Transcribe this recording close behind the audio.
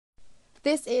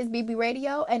This is BB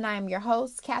Radio, and I am your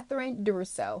host, Catherine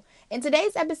DeRusso. In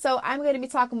today's episode, I'm going to be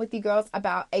talking with you girls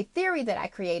about a theory that I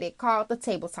created called the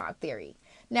Table Talk Theory.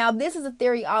 Now, this is a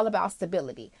theory all about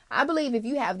stability. I believe if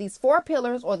you have these four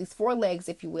pillars, or these four legs,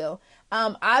 if you will,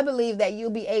 I believe that you'll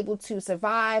be able to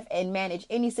survive and manage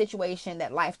any situation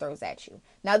that life throws at you.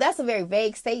 Now, that's a very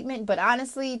vague statement, but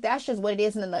honestly, that's just what it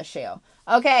is in a nutshell.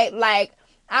 Okay, like,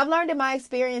 I've learned in my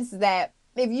experience that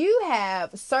if you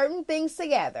have certain things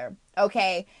together,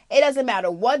 okay, it doesn't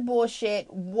matter what bullshit,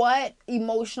 what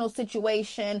emotional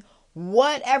situation,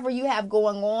 whatever you have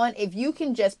going on, if you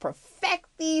can just perfect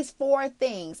these four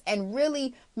things and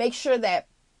really make sure that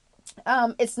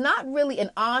it's not really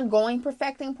an ongoing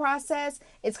perfecting process,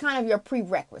 it's kind of your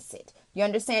prerequisite. You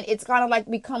understand? It's kind of like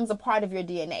becomes a part of your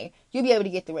DNA. You'll be able to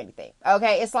get through anything.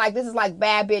 Okay? It's like, this is like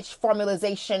bad bitch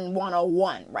formalization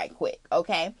 101 right quick.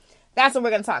 Okay? That's what we're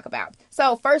going to talk about.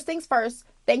 So first things first,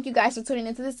 thank you guys for tuning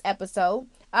into this episode.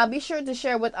 Be sure to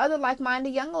share with other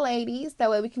like-minded young ladies. That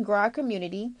way we can grow our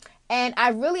community. And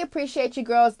I really appreciate you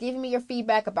girls giving me your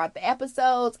feedback about the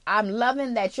episodes. I'm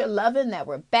loving that you're loving that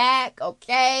we're back.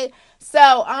 Okay.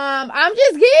 So, I'm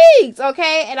just geeked.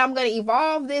 Okay. And I'm going to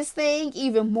evolve this thing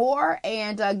even more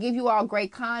and give you all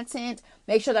great content.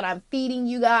 Make sure that I'm feeding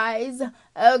you guys.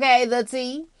 Okay. The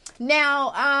tea.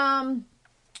 Now,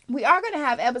 we are going to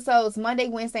have episodes Monday,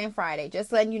 Wednesday, and Friday.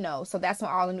 Just letting you know. So that's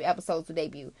when all the new episodes will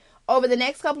debut. Over the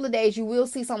next couple of days, you will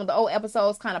see some of the old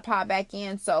episodes kind of pop back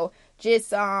in. So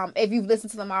just, if you've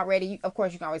listened to them already, of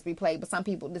course, you can always replay. But some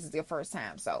people, this is their first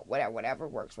time. So whatever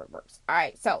works. All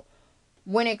right. So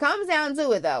when it comes down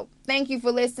to it, though, thank you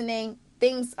for listening.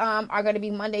 Things are going to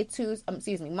be Monday,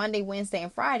 Wednesday,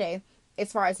 and Friday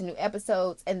as far as the new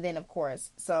episodes. And then, of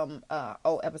course, some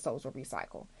old episodes will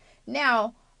recycle.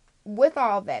 Now, with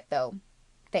all that, though,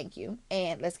 thank you.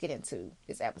 And let's get into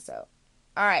this episode.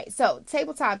 All right. So,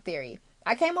 tabletop theory.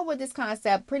 I came up with this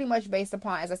concept pretty much based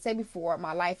upon, as I said before,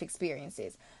 my life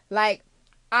experiences. Like,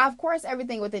 of course,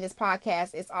 everything within this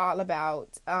podcast is all about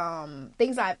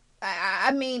things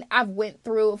I've went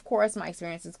through, of course, my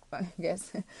experiences, I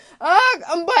guess.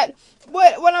 But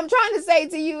what I'm trying to say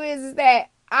to you is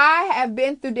that I have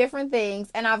been through different things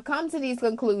and I've come to these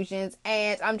conclusions,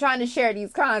 and I'm trying to share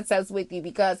these concepts with you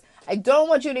because I don't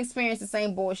want you to experience the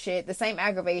same bullshit, the same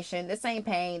aggravation, the same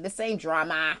pain, the same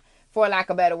drama, for lack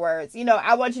of better words. You know,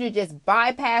 I want you to just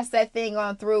bypass that thing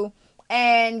on through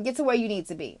and get to where you need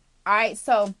to be. All right.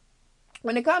 So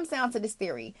when it comes down to this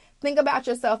theory, think about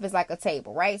yourself as like a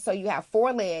table, right? So you have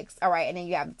four legs. All right. And then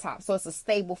you have the top. So it's a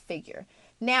stable figure.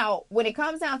 Now, when it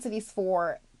comes down to these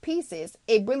four pieces,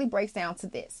 it really breaks down to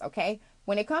this. Okay.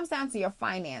 When it comes down to your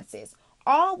finances,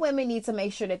 all women need to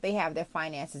make sure that they have their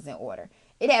finances in order.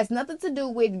 It has nothing to do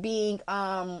with being,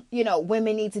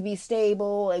 women need to be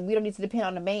stable and we don't need to depend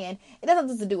on a man. It has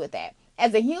nothing to do with that.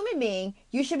 As a human being,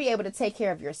 you should be able to take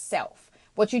care of yourself.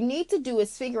 What you need to do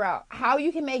is figure out how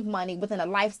you can make money within a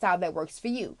lifestyle that works for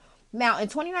you. Now, in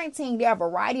 2019, there are a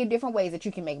variety of different ways that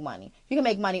you can make money. You can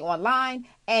make money online,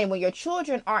 and when your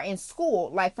children are in school,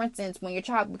 like for instance, when your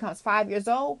child becomes 5 years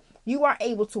old, you are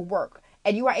able to work.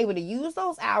 And you are able to use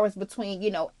those hours between,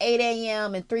 8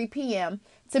 a.m. and 3 p.m.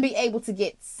 to be able to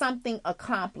get something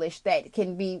accomplished that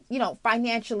can be,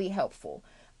 financially helpful.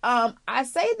 I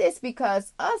say this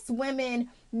because us women,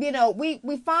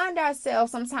 we find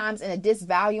ourselves sometimes in a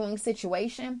disvaluing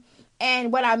situation.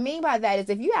 And what I mean by that is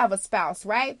if you have a spouse,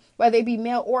 right, whether it be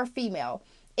male or female,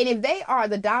 and if they are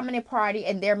the dominant party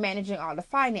and they're managing all the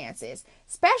finances,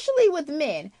 especially with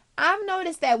men, I've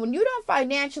noticed that when you don't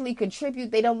financially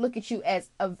contribute, they don't look at you as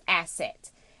an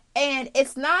asset. And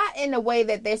it's not in a way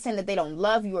that they're saying that they don't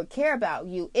love you or care about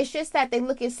you. It's just that they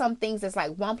look at some things as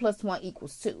like 1 + 1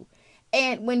 = 2.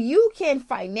 And when you can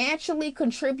financially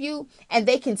contribute and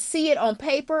they can see it on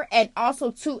paper and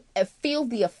also to feel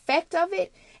the effect of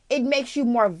it, it makes you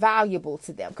more valuable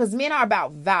to them, because men are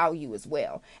about value as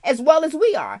well as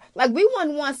we are. Like, we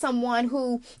wouldn't want someone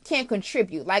who can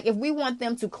contribute. Like, if we want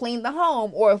them to clean the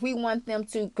home or if we want them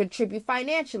to contribute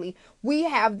financially, we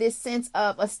have this sense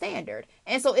of a standard.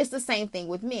 And so it's the same thing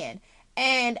with men.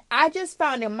 And I just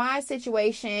found in my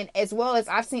situation, as well as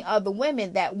I've seen other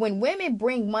women, that when women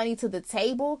bring money to the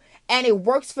table and it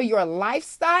works for your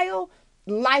lifestyle,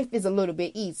 life is a little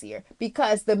bit easier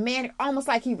because the man almost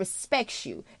like he respects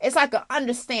you. It's like an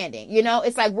understanding,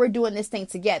 it's like we're doing this thing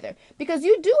together, because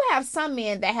you do have some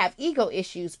men that have ego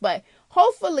issues, but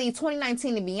hopefully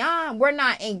 2019 and beyond, we're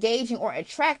not engaging or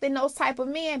attracting those type of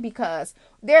men, because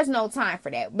there's no time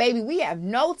for that. Baby, we have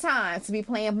no time to be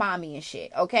playing mommy and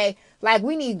shit. Okay. Like,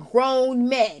 we need grown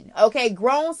men. Okay.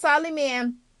 Grown solid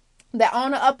men that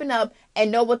on the up and up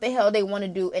and know what the hell they want to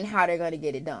do and how they're going to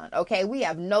get it done. Okay, we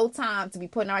have no time to be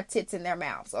putting our tits in their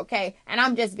mouths. Okay, and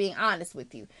I'm just being honest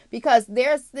with you, because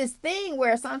there's this thing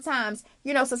where sometimes,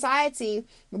 society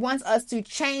wants us to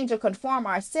change or conform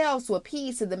ourselves to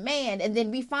appease to the man, and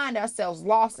then we find ourselves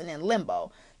lost and in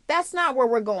limbo. That's not where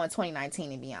we're going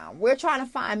 2019 and beyond. We're trying to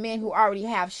find men who already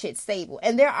have shit stable.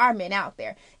 And there are men out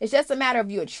there. It's just a matter of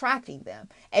you attracting them.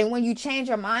 And when you change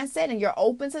your mindset and you're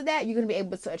open to that, you're going to be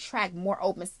able to attract more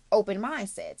open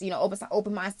mindsets,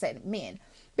 open mindset men.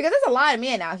 Because there's a lot of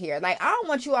men out here. Like, I don't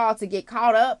want you all to get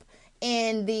caught up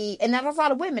and there's a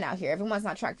lot of women out here. Everyone's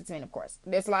not attracted to men, of course.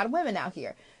 There's a lot of women out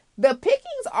here. The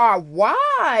pickings are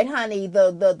wide, honey.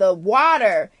 The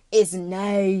water is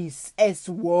nice. It's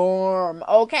warm,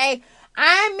 okay?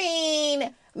 I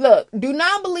mean, look, do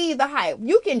not believe the hype.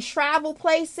 You can travel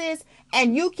places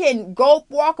and you can go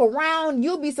walk around.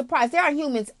 You'll be surprised. There are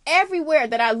humans everywhere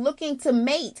that are looking to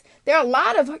mate. There are a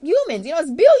lot of humans.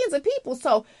 It's billions of people.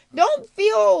 So don't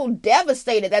feel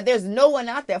devastated that there's no one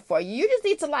out there for you. You just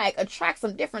need to attract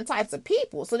some different types of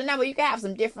people. So then that way you can have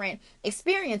some different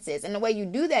experiences. And the way you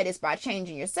do that is by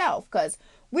changing yourself. Because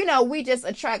we know we just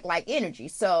attract like energy.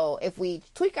 So if we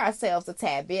tweak ourselves a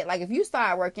tad bit, like if you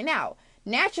start working out,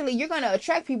 naturally you're going to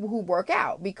attract people who work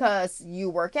out because you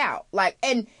work out.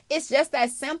 And it's just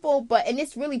that simple, and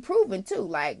it's really proven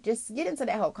too. Just get into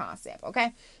that whole concept.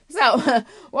 Okay. So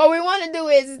what we want to do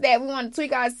is that we want to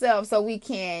tweak ourselves so we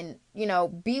can,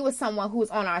 be with someone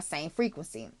who's on our same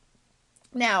frequency.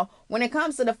 Now, when it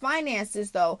comes to the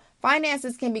finances though,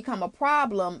 finances can become a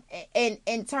problem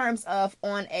in terms of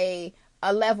on a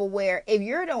level where if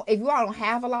you all don't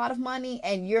have a lot of money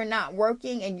and you're not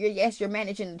working and you're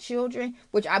managing the children,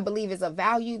 which I believe is of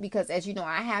value, because as you know,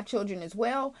 I have children as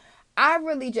well. I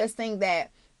really just think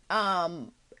that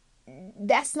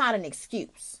that's not an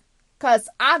excuse, because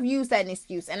I've used that as an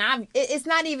excuse, and I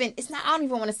don't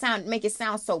even want to make it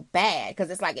sound so bad because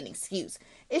it's like an excuse.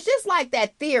 It's just like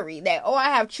that theory that,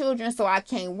 I have children so I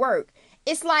can't work.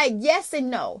 It's like yes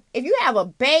and no. If you have a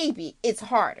baby, it's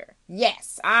harder.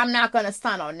 Yes, I'm not going to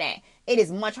stunt on that. It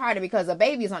is much harder because a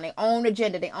baby is on their own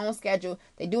agenda, their own schedule.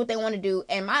 They do what they want to do.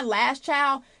 And my last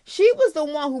child, she was the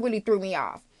one who really threw me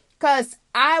off. Because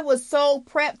I was so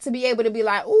prepped to be able to be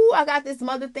like, ooh, I got this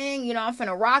mother thing, I'm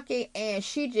finna rock it. And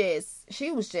she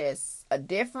was just a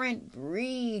different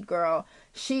breed, girl.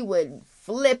 She would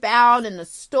flip out in the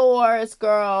stores,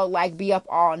 girl, be up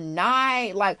all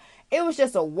night. It was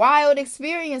just a wild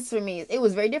experience for me. It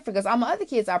was very different because all my other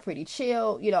kids are pretty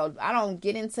chill. I don't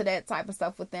get into that type of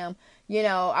stuff with them.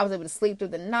 I was able to sleep through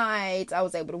the night. I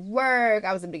was able to work.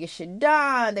 I was able to get shit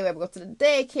done. They were able to go to the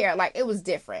daycare. It was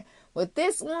different. With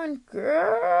this one,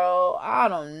 girl, I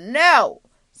don't know.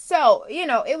 So,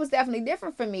 it was definitely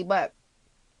different for me. But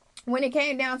when it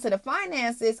came down to the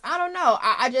finances, I don't know.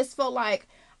 I just felt like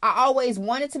I always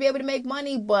wanted to be able to make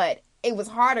money, but it was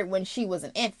harder when she was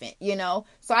an infant,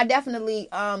 So I definitely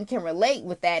can relate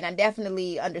with that. And I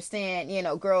definitely understand,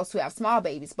 girls who have small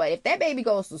babies. But if that baby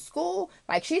goes to school,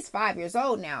 she's 5 years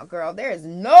old now, girl, there is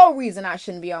no reason I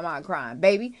shouldn't be on my grind,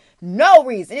 baby. No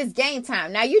reason. It's game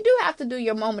time. Now, you do have to do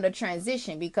your moment of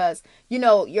transition because,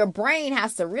 your brain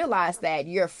has to realize that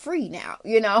you're free now,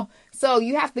 So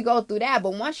you have to go through that.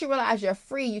 But once you realize you're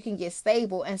free, you can get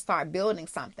stable and start building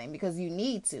something because you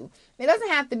need to. It doesn't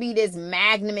have to be this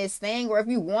magnanimous thing, or if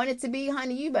you want it to be,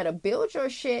 honey, you better build your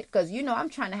shit because, I'm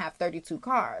trying to have 32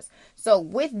 cars. So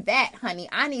with that, honey,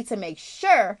 I need to make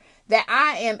sure that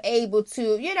I am able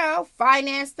to,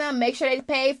 finance them, make sure they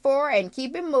pay for it and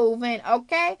keep it moving.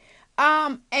 Okay.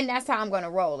 And that's how I'm going to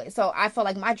roll it. So I feel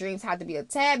like my dreams have to be a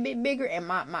tad bit bigger, and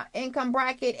my income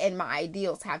bracket and my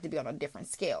ideals have to be on a different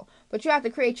scale. But you have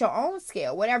to create your own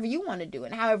scale, whatever you want to do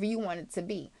and however you want it to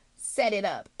be. Set it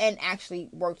up and actually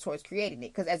work towards creating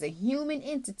it. Because as a human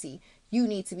entity, you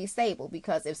need to be stable.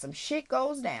 Because if some shit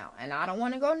goes down, and I don't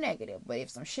want to go negative, but if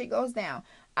some shit goes down,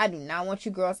 I do not want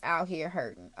you girls out here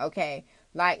hurting. Okay.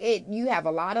 You have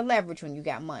a lot of leverage when you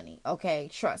got money, okay?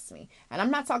 Trust me. And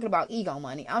I'm not talking about ego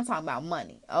money. I'm talking about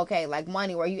money, okay?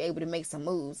 Money where you able to make some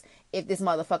moves if this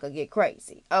motherfucker get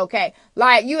crazy, okay?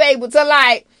 You able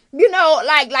to,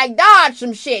 dodge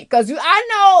some shit. Because I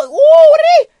know,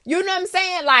 you know what I'm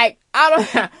saying?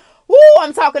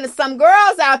 I'm talking to some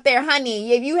girls out there,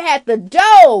 honey. If you had the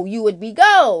dough, you would be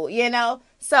gold,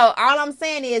 So all I'm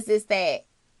saying is that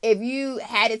if you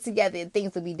had it together,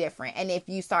 things would be different. And if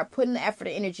you start putting the effort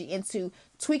and energy into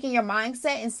tweaking your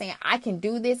mindset and saying, I can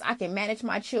do this, I can manage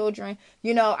my children,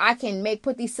 I can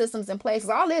put these systems in place.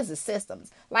 'Cause all it is systems.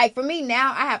 For me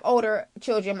now, I have older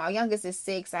children. My youngest is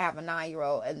 6. I have a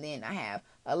 9-year-old, and then I have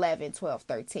 11, 12,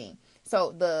 13.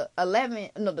 So the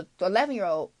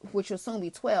 11-year-old, which will soon be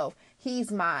 12,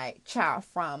 he's my child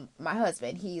from my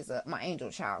husband. He's my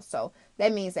angel child. So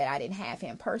that means that I didn't have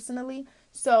him personally.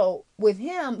 So with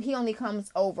him, he only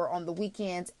comes over on the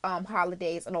weekends,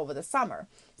 holidays, and over the summer.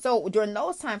 So during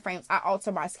those time frames, I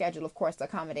alter my schedule, of course, to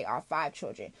accommodate our 5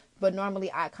 children. But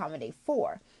normally I accommodate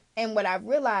 4. And what I've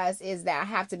realized is that I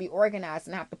have to be organized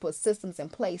and I have to put systems in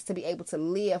place to be able to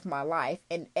live my life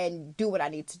and do what I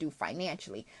need to do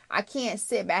financially. I can't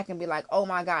sit back and be like, oh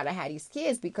my God, I had these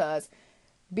kids, because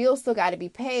bills still got to be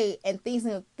paid and things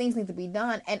need to be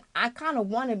done. And I kind of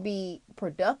want to be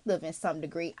productive in some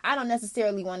degree. I don't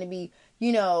necessarily want to be,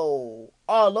 all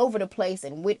over the place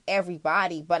and with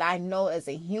everybody. But I know as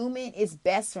a human, it's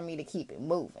best for me to keep it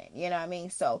moving. You know what I mean?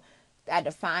 So I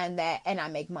define that and I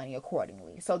make money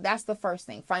accordingly. So that's the first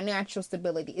thing. Financial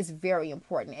stability is very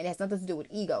important. It has nothing to do with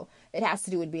ego. It has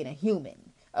to do with being a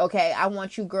human. Okay? I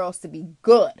want you girls to be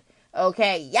good.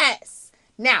 Okay? Yes.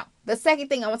 Now, the second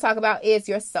thing I want to talk about is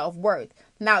your self-worth.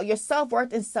 Now, your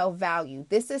self-worth and self-value.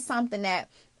 This is something that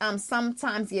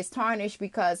sometimes gets tarnished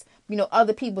because,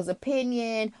 other people's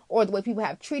opinion or the way people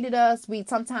have treated us. We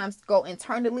sometimes go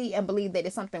internally and believe that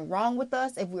there's something wrong with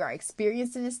us if we are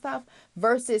experiencing this stuff,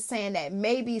 versus saying that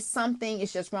maybe something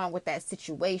is just wrong with that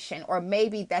situation, or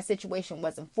maybe that situation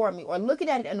wasn't for me, or looking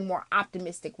at it in a more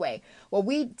optimistic way. What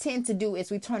we tend to do is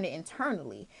we turn it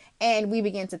internally and we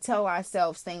begin to tell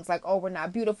ourselves things like, oh, we're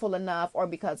not beautiful enough, or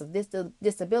because of this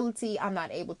disability, I'm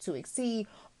not able to exceed,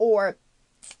 or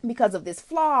because of this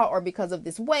flaw, or because of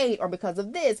this weight, or because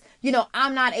of this,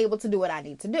 I'm not able to do what I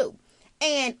need to do.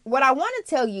 And what I want to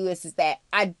tell you is that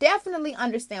I definitely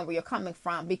understand where you're coming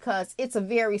from, because it's a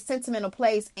very sentimental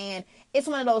place. And it's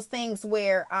one of those things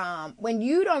where when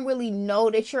you don't really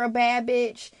know that you're a bad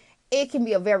bitch, it can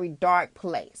be a very dark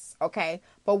place. Okay.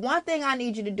 But one thing I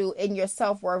need you to do in your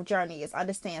self-worth journey is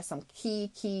understand some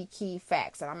key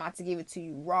facts. And I'm about to give it to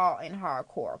you raw and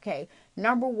hardcore. Okay.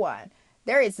 Number 1.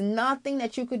 There is nothing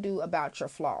that you could do about your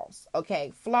flaws.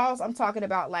 Okay. Flaws, I'm talking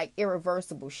about like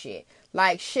irreversible shit.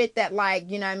 Like shit that like,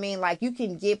 you know what I mean? Like you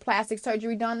can get plastic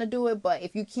surgery done to do it, but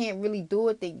if you can't really do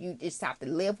it, then you just have to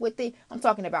live with it. I'm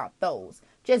talking about those.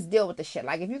 Just deal with the shit.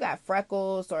 Like if you got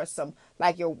freckles, or some,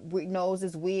 like your nose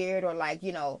is weird, or like,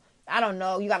 I don't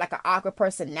know, you got like an awkward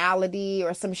personality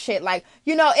or some shit. Like,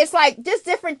 it's like just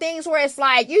different things where it's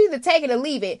like you either take it or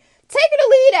leave it. Take it or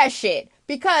leave that shit.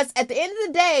 Because at the end of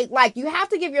the day, like, you have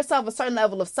to give yourself a certain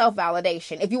level of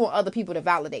self-validation if you want other people to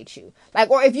validate you. Like,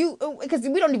 or if you, because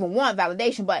we don't even want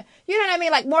validation, but you know what I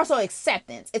mean? Like, more so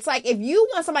acceptance. It's like, if you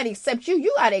want somebody to accept you,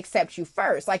 you got to accept you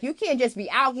first. Like, you can't just be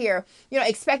out here,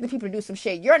 expecting people to do some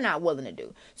shit you're not willing to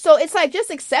do. So it's like,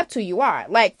 just accept who you are.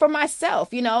 Like, for myself,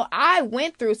 I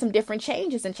went through some different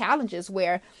changes and challenges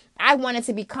where I wanted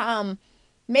to become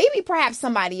maybe perhaps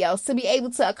somebody else to be able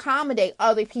to accommodate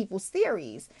other people's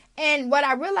theories. And what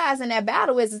I realized in that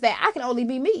battle is that I can only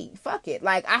be me. Fuck it.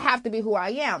 Like, I have to be who I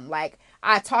am. Like,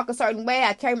 I talk a certain way.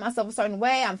 I carry myself a certain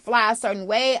way. I'm fly a certain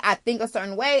way. I think a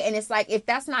certain way. And it's like, if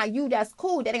that's not you, that's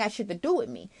cool. That ain't got shit to do with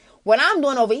me. What I'm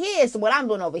doing over here is what I'm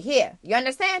doing over here. You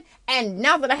understand? And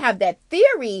now that I have that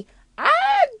theory,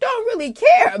 I don't really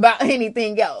care about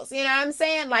anything else. You know what I'm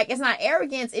saying? Like, it's not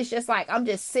arrogance. It's just like, I'm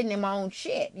just sitting in my own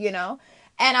shit,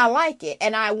 And I like it.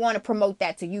 And I want to promote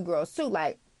that to you girls too.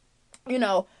 Like,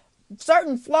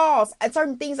 certain flaws and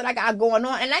certain things that I got going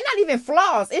on. And they're not even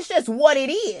flaws. It's just what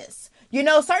it is.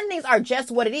 Certain things are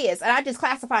just what it is. And I just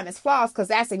classify them as flaws because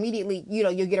that's immediately,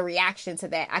 you get a reaction to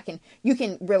that. You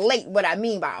can relate what I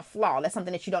mean by a flaw. That's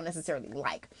something that you don't necessarily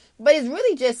like. But it's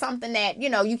really just something that,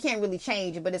 you can't really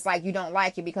change it. But it's like you don't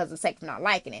like it because of the sake of not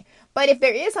liking it. But if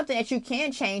there is something that you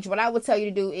can change, what I would tell you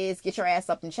to do is get your ass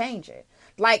up and change it.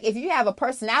 Like, if you have a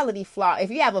personality flaw,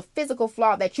 if you have a physical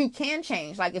flaw that you can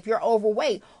change, like if you're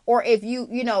overweight, or if you,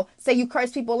 say you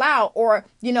curse people out, or,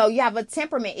 you have a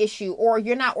temperament issue, or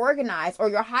you're not organized, or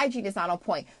your hygiene is not on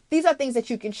point. These are things that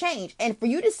you can change. And for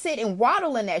you to sit and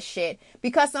waddle in that shit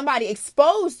because somebody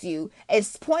exposed you and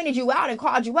pointed you out and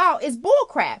called you out is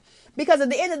bullcrap. Because at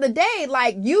the end of the day,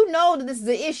 like, that this is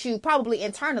an issue probably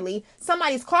internally.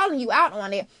 Somebody's calling you out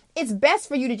on it. It's best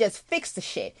for you to just fix the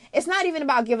shit. It's not even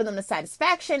about giving them the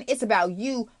satisfaction. It's about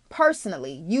you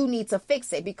personally. You need to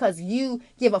fix it because you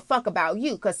give a fuck about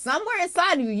you. Because somewhere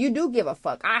inside of you, you do give a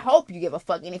fuck. I hope you give a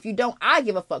fuck. And if you don't, I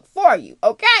give a fuck for you.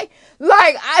 Okay?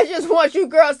 Like, I just want you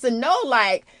girls to know,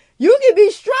 like, you can be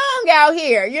strong out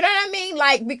here. You know what I mean?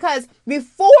 Like, because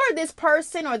before this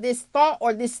person or this thought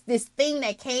or this thing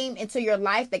that came into your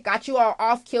life that got you all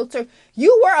off kilter,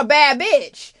 you were a bad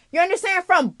bitch. You understand?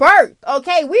 From birth,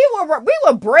 okay? We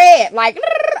were bred, like,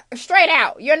 straight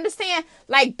out. You understand?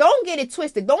 Like, don't get it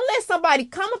twisted. Don't let somebody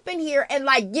come up in here and,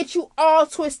 like, get you all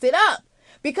twisted up.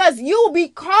 because you'll be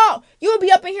caught. You'll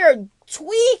be up in here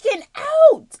tweaking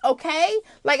out, okay?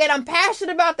 Like, and I'm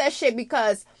passionate about that shit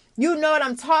because you know what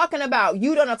I'm talking about.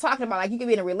 You know what I'm talking about. Like, you can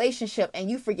be in a relationship and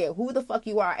you forget who the fuck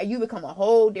you are and you become a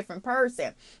whole different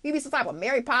person. You be some type of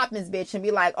Mary Poppins bitch and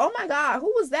be like, oh my God,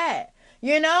 who was that?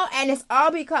 You know, and it's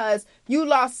all because you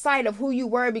lost sight of who you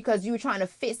were because you were trying to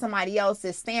fit somebody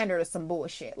else's standard or some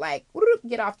bullshit. Like,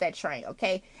 get off that train,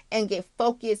 okay? And get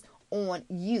focused on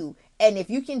you. And if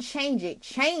you can change it,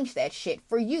 change that shit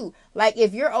for you. Like,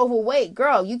 if you're overweight,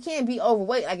 girl, you can't be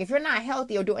overweight. Like, if you're not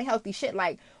healthy or doing healthy shit,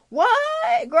 like,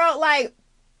 what? Girl, like,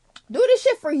 do this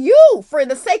shit for you, for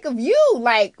the sake of you.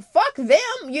 Like, fuck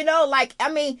them, you know? Like, I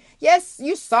mean, yes,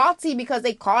 you salty because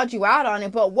they called you out on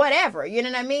it, but whatever, you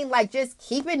know what I mean? Like, just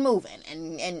keep it moving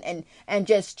and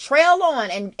just trail on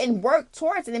and work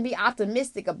towards it and be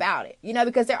optimistic about it, you know?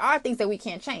 Because there are things that we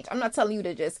can't change. I'm not telling you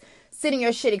to just sit in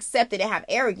your shit, accept it, and have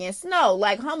arrogance. No,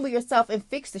 like, humble yourself and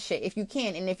fix the shit if you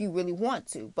can and if you really want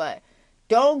to, but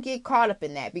don't get caught up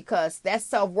in that because that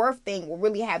self-worth thing will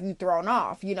really have you thrown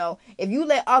off. You know, if you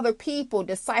let other people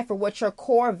decipher what your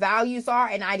core values are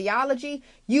and ideology,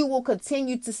 you will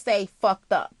continue to stay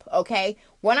fucked up. Okay.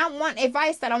 One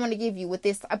advice that I want to give you with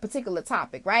this a particular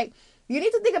topic, right? You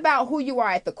need to think about who you are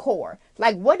at the core.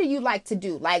 Like, what do you like to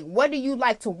do? Like, what do you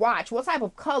like to watch? What type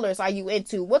of colors are you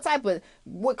into? What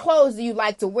clothes do you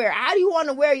like to wear? How do you want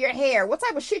to wear your hair? What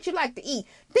type of shit you like to eat?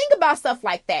 Think about stuff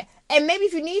like that. And maybe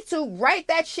if you need to, write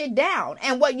that shit down.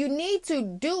 And what you need to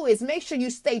do is make sure you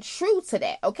stay true to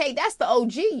that. Okay, that's the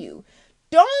OG you.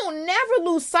 Don't never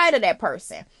lose sight of that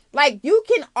person. Like, you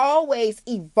can always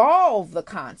evolve the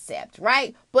concept,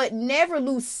 right? But never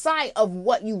lose sight of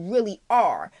what you really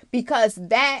are, because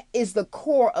that is the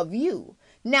core of you.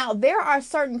 Now, there are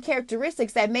certain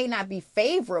characteristics that may not be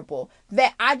favorable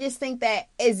that I just think that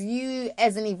as you,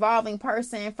 as an evolving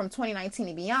person from 2019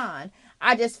 and beyond,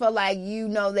 I just feel like you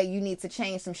know that you need to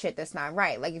change some shit that's not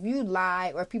right. Like, if you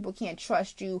lie or if people can't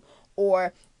trust you,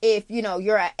 or if, you know,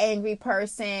 you're an angry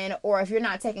person, or if you're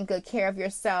not taking good care of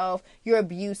yourself, you're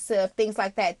abusive, things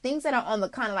like that, things that are on the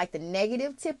kind of like the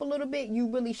negative tip a little bit, you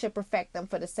really should perfect them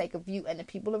for the sake of you and the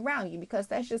people around you, because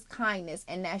that's just kindness,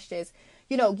 and that's just,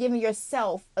 you know, giving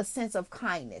yourself a sense of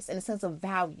kindness and a sense of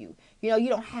value. You know, you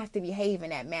don't have to behave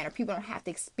in that manner. People don't have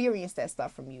to experience that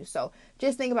stuff from you. So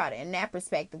just think about it in that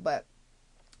perspective. But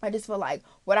I just feel like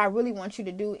what I really want you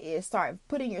to do is start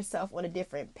putting yourself on a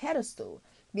different pedestal,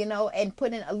 you know, and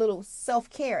put in a little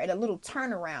self-care and a little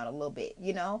turnaround a little bit,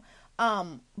 you know.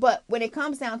 But when it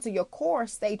comes down to your core,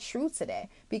 stay true to that,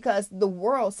 because the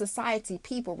world, society,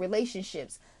 people,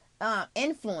 relationships,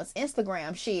 influence,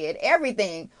 Instagram, shit,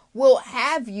 everything will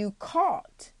have you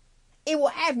caught. It will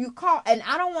have you caught. And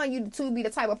I don't want you to be the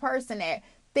type of person that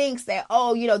thinks that,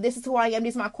 oh, you know, this is who I am,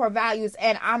 these are my core values,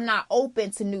 and I'm not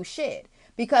open to new shit.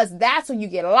 Because that's when you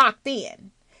get locked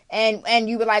in. And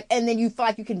you were like, and then you feel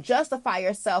like you can justify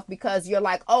yourself because you're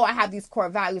like, oh, I have these core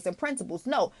values and principles.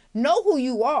 No, know who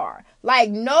you are. Like,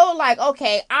 know, like,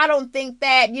 okay, I don't think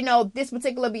that, you know, this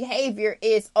particular behavior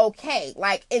is okay.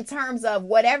 Like, in terms of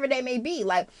whatever they may be.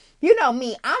 Like, you know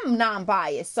me, I'm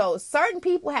non-biased. So certain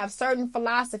people have certain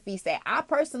philosophies that I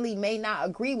personally may not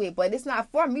agree with, but it's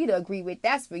not for me to agree with.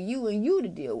 That's for you and you to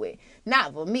deal with,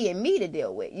 not for me and me to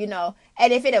deal with, you know.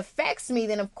 And if it affects me,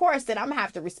 then of course, then I'm gonna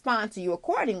have to respond to you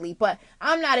accordingly. But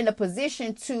I'm not in a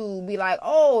position to be like,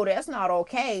 oh, that's not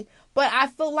okay. But I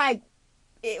feel like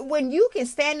when you can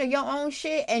stand on your own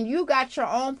shit and you got your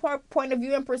own point of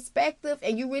view and perspective,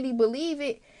 and you really believe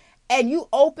it, and you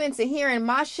open to hearing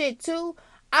my shit too,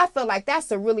 I feel like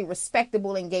that's a really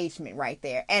respectable engagement right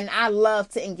there. And I love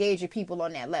to engage with people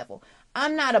on that level.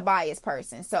 I'm not a biased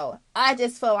person. So I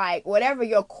just feel like whatever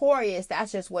your core is,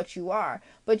 that's just what you are.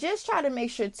 But just try to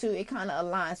make sure too, it kind of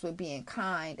aligns with being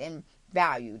kind and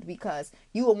valued, because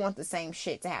you will want the same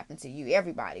shit to happen to you.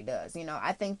 Everybody does. You know,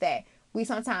 I think that we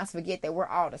sometimes forget that we're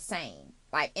all the same.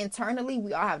 Like, internally,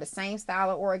 we all have the same style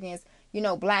of organs. You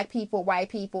know, black people, white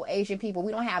people, Asian people,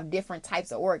 we don't have different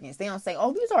types of organs. They don't say,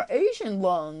 oh, these are Asian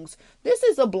lungs. This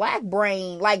is a black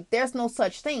brain. Like, there's no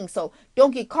such thing. So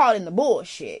don't get caught in the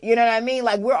bullshit. You know what I mean?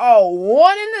 Like, we're all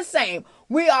one and the same.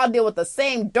 We all deal with the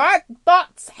same dark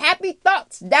thoughts, happy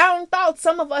thoughts, down thoughts.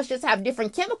 Some of us just have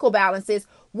different chemical balances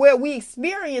where we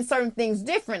experience certain things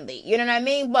differently. You know what I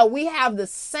mean? But we have the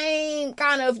same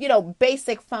kind of, you know,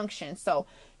 basic function. So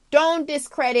don't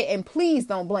discredit, and please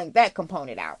don't blank that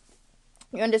component out.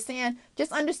 You understand?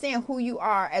 Just understand who you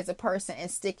are as a person and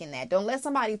stick in that. Don't let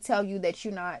somebody tell you that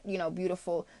you're not, you know,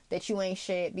 beautiful, that you ain't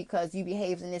shit because you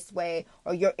behaved in this way,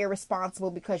 or you're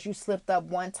irresponsible because you slipped up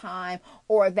one time,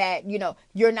 or that, you know,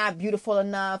 you're not beautiful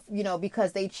enough, you know,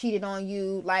 because they cheated on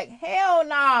you. Like, hell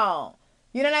no.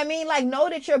 You know what I mean? Like, know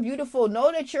that you're beautiful,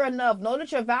 know that you're enough, know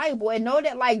that you're valuable, and know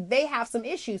that, like, they have some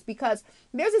issues. Because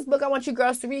there's this book I want you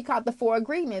girls to read called The Four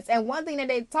Agreements. And one thing that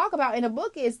they talk about in the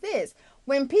book is this.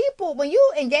 When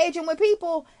you engaging with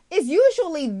people, it's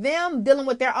usually them dealing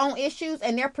with their own issues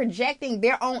and they're projecting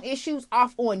their own issues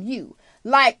off on you.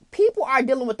 Like, people are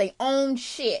dealing with their own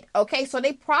shit, okay? So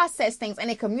they process things and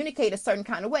they communicate a certain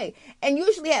kind of way. And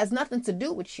usually it has nothing to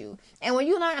do with you. And when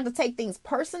you learn how to take things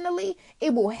personally,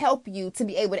 it will help you to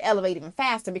be able to elevate even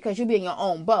faster because you'll be in your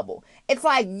own bubble. It's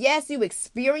like, yes, you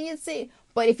experience it,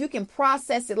 but if you can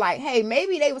process it like, hey,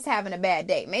 maybe they was having a bad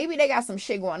day. Maybe they got some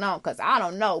shit going on because I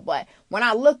don't know. But when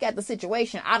I look at the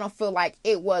situation, I don't feel like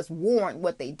it was warrant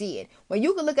what they did. When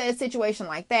you can look at a situation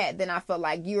like that, then I feel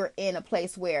like you're in a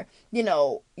place where, you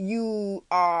know, you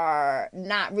are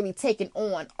not really taking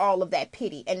on all of that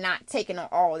pity and not taking on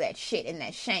all of that shit and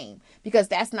that shame. Because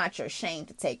that's not your shame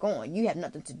to take on. You have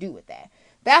nothing to do with that.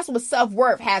 That's what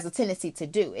self-worth has a tendency to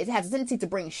do. It has a tendency to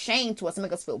bring shame to us and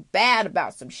make us feel bad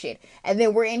about some shit. And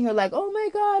then we're in here like, oh my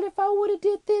God, if I would have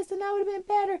did this, then I would have been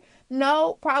better.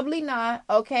 No, probably not.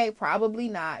 Okay, probably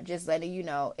not. Just letting you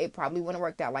know, it probably wouldn't have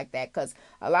worked out like that. Because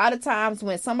a lot of times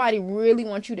when somebody really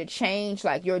wants you to change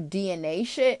like your DNA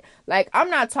shit, like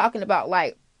I'm not talking about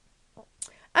like,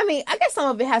 I mean, I guess some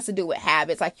of it has to do with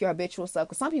habits, like your habitual stuff.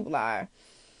 Because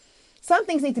some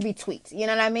things need to be tweaked. You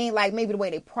know what I mean? Like maybe the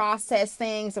way they process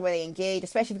things, the way they engage,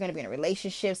 especially if you're going to be in a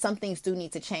relationship. Some things do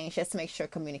need to change just to make sure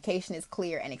communication is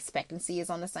clear and expectancy is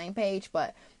on the same page.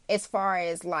 But as far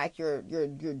as like your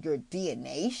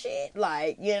DNA shit,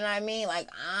 like, you know what I mean? Like,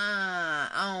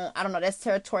 I don't know. That's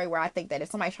territory where I think that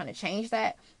if somebody's trying to change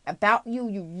that about you,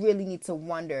 you really need to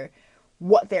wonder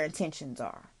what their intentions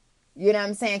are. You know what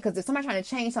I'm saying? Because if somebody's trying to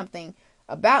change something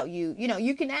about you, you know,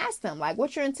 you can ask them, like,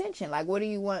 what's your intention? Like, what do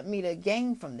you want me to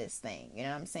gain from this thing? You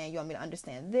know what I'm saying? You want me to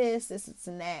understand this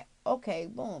and that? Okay,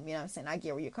 boom. You know what I'm saying? I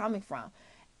get where you're coming from.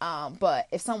 But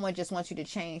if someone just wants you to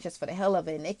change just for the hell of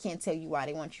it and they can't tell you why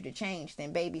they want you to change,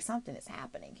 then baby, something is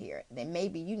happening here. Then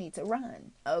maybe you need to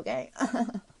run. Okay.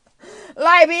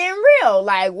 Like being real.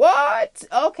 Like what?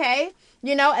 Okay.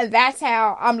 You know, and that's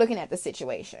how I'm looking at the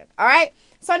situation. All right.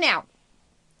 So now,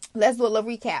 let's do a little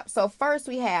recap. So first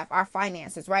we have our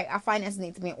finances, right? Our finances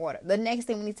need to be in order. The next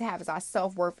thing we need to have is our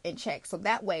self-worth in check. So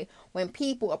that way, when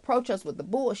people approach us with the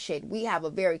bullshit, we have a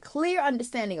very clear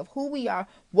understanding of who we are,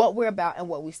 what we're about, and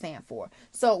what we stand for.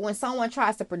 So when someone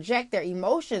tries to project their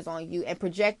emotions on you and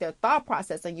project their thought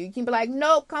process on you, you can be like,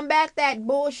 nope, come back that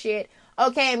bullshit.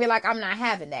 Okay, and be like, I'm not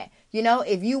having that. You know,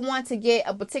 if you want to get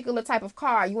a particular type of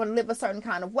car, you want to live a certain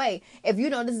kind of way. If you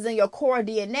know this is in your core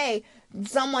DNA,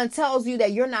 someone tells you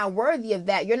that you're not worthy of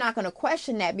that, you're not going to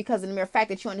question that because of the mere fact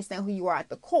that you understand who you are at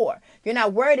the core. You're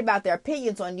not worried about their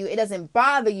opinions on you. It doesn't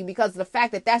bother you because of the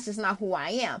fact that that's just not who I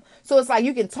am. So it's like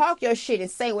you can talk your shit and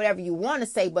say whatever you want to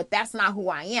say, but that's not who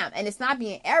I am. And it's not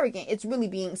being arrogant. It's really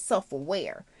being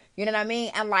self-aware. You know what I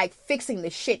mean? And like fixing the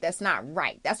shit that's not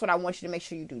right. That's what I want you to make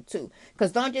sure you do too.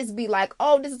 Because don't just be like,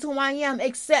 oh, this is who I am,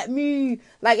 accept me.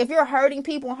 Like if you're hurting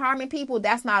people, harming people,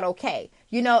 that's not okay.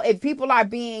 You know, if people are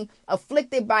being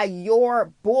afflicted by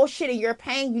your bullshit and your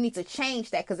pain, you need to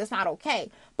change that because it's not okay.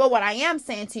 But what I am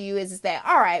saying to you is that,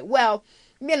 all right, well,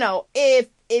 you know, if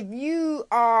you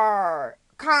are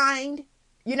kind,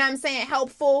 you know what I'm saying,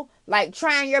 helpful, like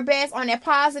trying your best on that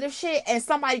positive shit and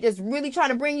somebody just really trying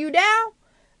to bring you down,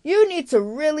 you need to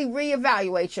really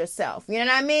reevaluate yourself. You know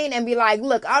what I mean? And be like,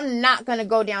 look, I'm not going to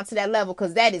go down to that level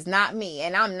because that is not me.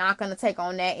 And I'm not going to take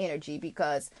on that energy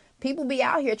because people be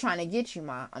out here trying to get you,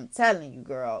 Ma. I'm telling you,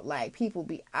 girl. Like, people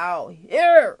be out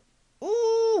here.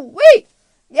 Ooh, wee.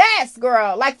 Yes,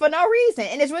 girl. Like, for no reason.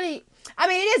 And it's really, I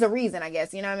mean, it is a reason, I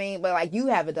guess. You know what I mean? But, like, you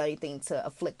haven't done anything to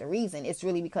afflict the reason. It's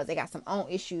really because they got some own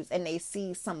issues and they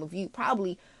see some of you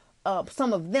probably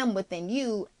some of them within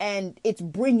you, and it's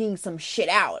bringing some shit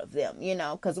out of them, you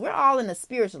know, because we're all in a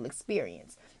spiritual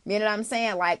experience. You know what I'm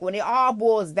saying? Like, when it all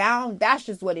boils down, that's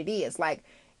just what it is. Like,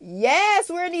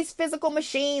 yes, we're in these physical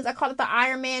machines. I call it the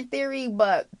Iron Man theory,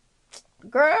 but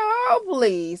girl,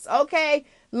 please, okay?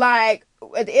 Like,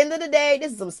 at the end of the day,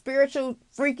 this is some spiritual,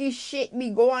 freaky shit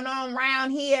be going on around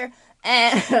here.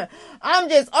 And I'm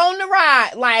just on the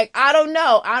ride. Like, I don't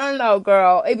know,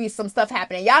 girl. It be some stuff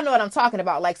happening. Y'all know what I'm talking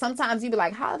about. Like, sometimes you be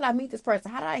like, how did I meet this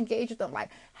person? How did I engage with them? Like,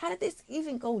 how did this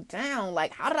even go down?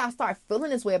 Like, how did I start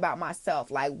feeling this way about myself?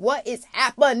 Like, what is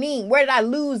happening? Where did I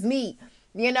lose me?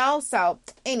 You know? So,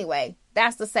 anyway,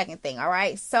 That's the second thing, all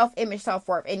right? Self-image,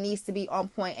 self-worth. It needs to be on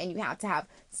point, and you have to have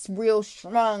real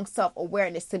strong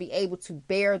self-awareness to be able to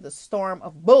bear the storm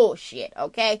of bullshit,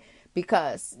 okay?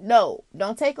 Because, no,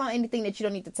 don't take on anything that you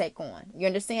don't need to take on. You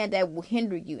understand? That will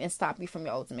hinder you and stop you from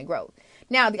your ultimate growth.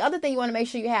 Now, the other thing you want to make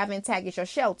sure you have intact is your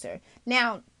shelter.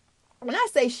 Now, when I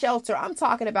say shelter, I'm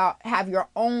talking about have your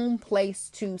own place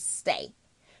to stay.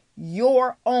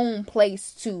 Your own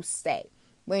place to stay.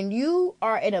 When you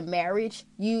are in a marriage,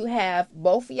 you have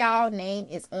both of y'all name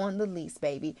is on the lease,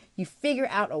 baby. You figure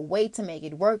out a way to make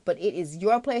it work, but it is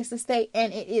your place to stay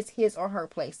and it is his or her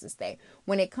place to stay.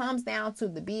 When it comes down to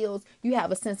the bills, you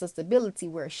have a sense of stability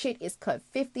where shit is cut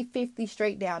 50-50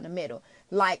 straight down the middle.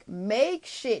 Like, make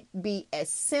shit be as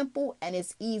simple and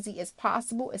as easy as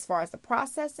possible as far as the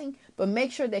processing, but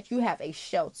make sure that you have a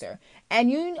shelter.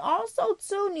 And you also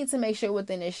too need to make sure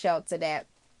within this shelter that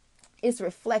it's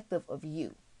reflective of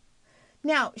you.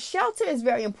 Now, shelter is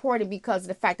very important because of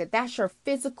the fact that that's your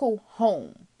physical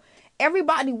home.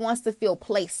 Everybody wants to feel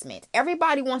placement.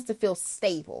 Everybody wants to feel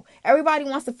stable. Everybody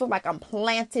wants to feel like I'm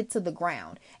planted to the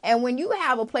ground. And when you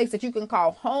have a place that you can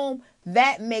call home,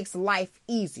 that makes life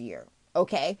easier.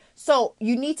 Okay, so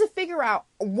you need to figure out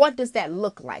what does that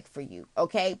look like for you,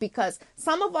 okay? Because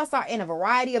some of us are in a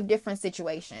variety of different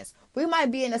situations. We might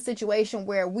be in a situation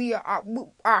where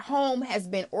our home has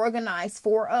been organized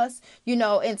for us, you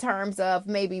know, in terms of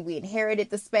maybe we inherited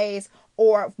the space,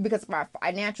 or because of our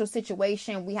financial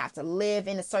situation, we have to live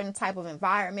in a certain type of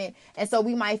environment. And so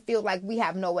we might feel like we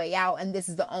have no way out, and this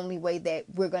is the only way that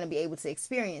we're going to be able to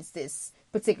experience this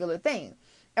particular thing,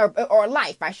 or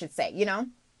life, I should say, you know?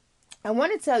 I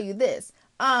want to tell you this.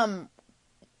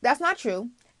 That's not true.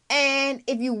 And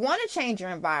if you want to change your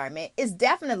environment, it's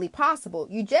definitely possible.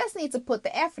 You just need to put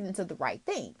the effort into the right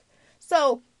thing.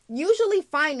 So usually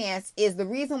finance is the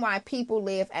reason why people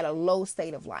live at a low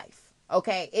state of life.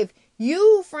 Okay, if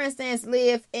you, for instance,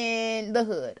 live in the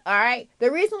hood, all right, the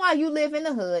reason why you live in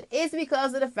the hood is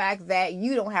because of the fact that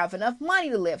you don't have enough money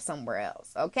to live somewhere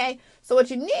else. Okay, so what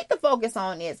you need to focus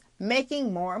on is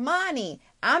making more money.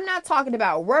 I'm not talking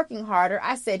about working harder.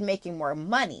 I said making more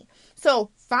money. So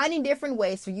finding different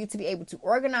ways for you to be able to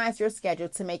organize your schedule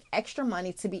to make extra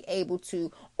money, to be able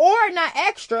to, or not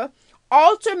extra,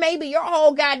 alter maybe your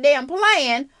whole goddamn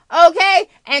plan, okay?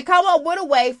 And come up with a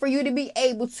way for you to be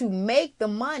able to make the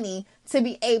money to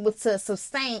be able to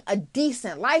sustain a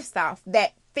decent lifestyle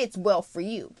that fits well for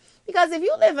you. Because if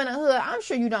you live in a hood, I'm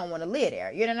sure you don't want to live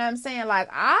there. You know what I'm saying? Like,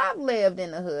 I've lived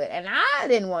in the hood and I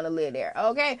didn't want to live there,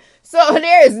 okay? So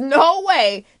there is no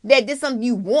way that this is something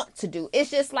you want to do.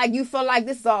 It's just like you feel like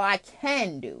this is all I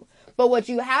can do. But what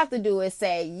you have to do is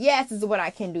say, yes, this is what I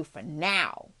can do for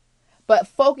now. But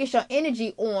focus your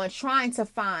energy on trying to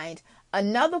find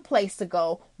another place to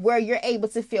go where you're able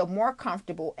to feel more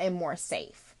comfortable and more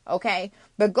safe. Okay?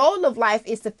 The goal of life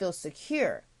is to feel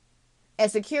secure,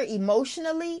 and secure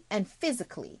emotionally and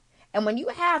physically. And when you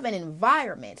have an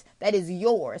environment that is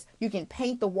yours, you can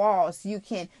paint the walls, you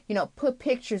can, put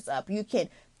pictures up, you can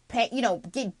paint,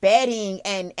 get bedding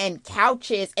and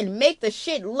couches and make the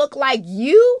shit look like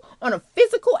you on a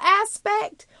physical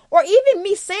aspect. Or even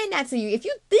me saying that to you, if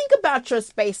you think about your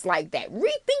space like that,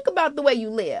 rethink about the way you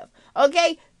live,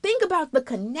 okay? Think about the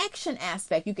connection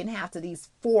aspect you can have to these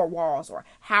four walls or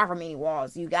however many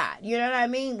walls you got. You know what I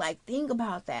mean? Like, think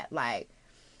about that. Like,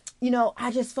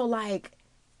 I just feel like,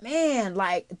 man,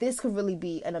 like, this could really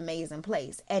be an amazing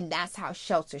place. And that's how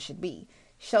shelter should be.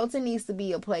 Shelter needs to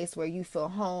be a place where you feel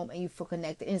home and you feel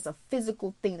connected. And it's a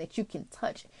physical thing that you can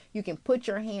touch, you can put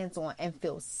your hands on and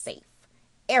feel safe.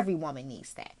 Every woman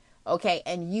needs that. Okay,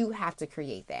 and you have to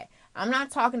create that. I'm not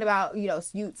talking about,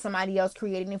 somebody else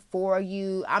creating it for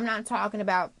you. I'm not talking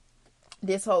about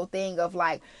this whole thing of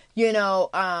like, it's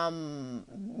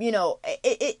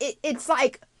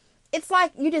like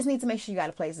you just need to make sure you got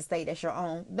a place to stay that's your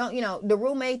own. Don't, the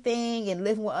roommate thing and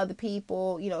living with other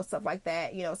people, stuff like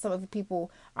that. Some of the people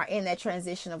are in that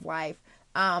transition of life.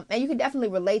 And you can definitely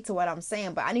relate to what I'm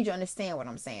saying, but I need you to understand what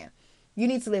I'm saying. You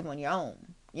need to live on your own.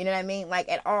 You know what I mean? Like,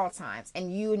 at all times.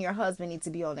 And you and your husband need to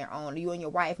be on their own. You and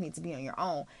your wife need to be on your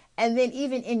own. And then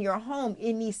even in your home,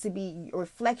 it needs to be a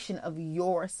reflection of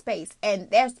your space and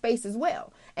their space as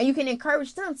well. And you can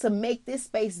encourage them to make this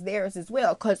space theirs as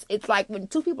well. Because it's like when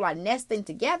two people are nesting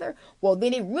together, well,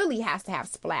 then it really has to have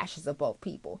splashes of both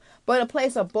people. But a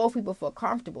place where both people feel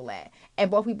comfortable at and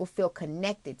both people feel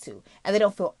connected to and they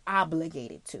don't feel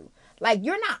obligated to. Like,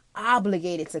 you're not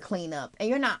obligated to clean up and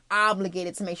you're not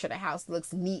obligated to make sure the house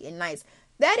looks neat and nice.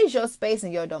 that is your space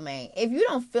and your domain. If you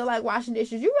don't feel like washing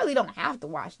dishes, you really don't have to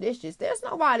wash dishes. There's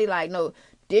nobody like no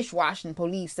dishwashing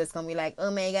police that's gonna be like, oh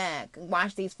my God,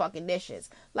 wash these fucking dishes.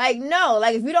 Like, no,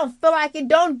 like if you don't feel like it,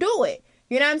 don't do it.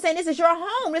 You know what I'm saying? This is your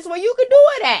home. This is where you can do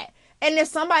it at. And if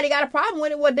somebody got a problem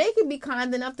with it, well, they can be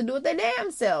kind enough to do it their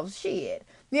damn selves. Shit.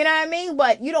 You know what I mean?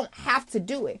 But you don't have to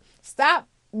do it. Stop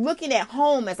looking at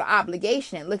home as an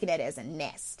obligation and looking at it as a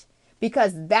nest.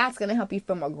 Because that's going to help you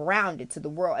feel more grounded to the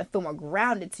world and feel more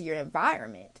grounded to your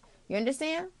environment. You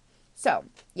understand? So,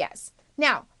 yes.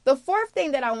 Now, the fourth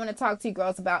thing that I want to talk to you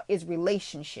girls about is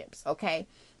relationships, okay?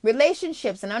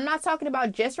 Relationships, and I'm not talking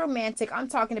about just romantic. I'm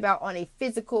talking about on a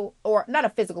physical, or not a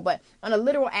physical, but on a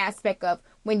literal aspect of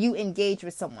when you engage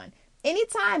with someone.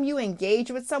 Anytime you engage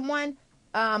with someone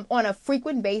on a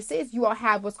frequent basis, you all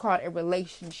have what's called a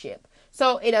relationship.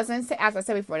 So it doesn't, as I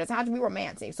said before, it doesn't have to be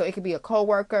romantic. So it could be a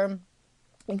coworker.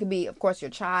 It could be, of course, your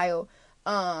child.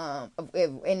 And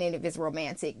then if it's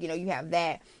romantic, you have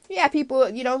that. You have people,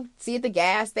 see at the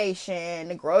gas station,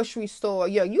 the grocery store.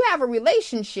 You have a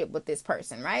relationship with this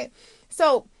person, right?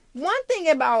 So one thing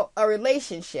about a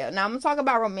relationship, now I'm gonna talk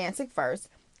about romantic first,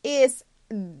 is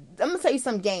I'm gonna tell you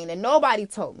some game that nobody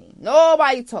told me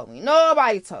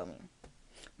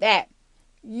that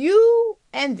you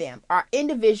and them are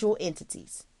individual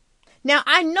entities. Now,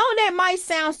 I know that might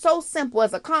sound so simple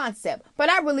as a concept, but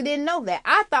I really didn't know that.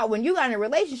 I thought when you got in a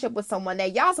relationship with someone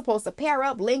that y'all supposed to pair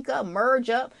up, link up, merge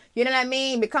up, you know what I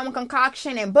mean? Become a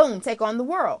concoction and boom, take on the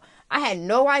world. I had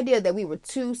no idea that we were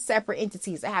two separate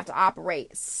entities that have to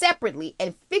operate separately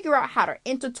and figure out how to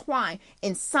intertwine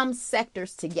in some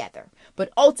sectors together.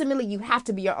 But ultimately, you have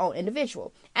to be your own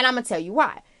individual. And I'm going to tell you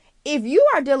why. If you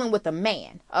are dealing with a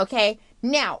man, okay,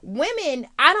 now women,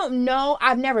 I don't know.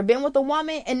 I've never been with a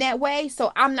woman in that way.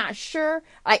 So I'm not sure,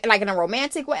 like in a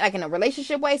romantic way, like in a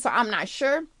relationship way. So I'm not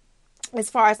sure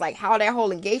as far as like how that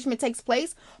whole engagement takes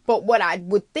place. But what I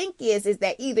would think is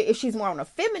that either if she's more on the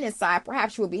feminine side,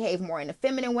 perhaps she will behave more in a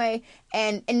feminine way.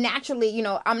 And naturally,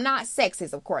 I'm not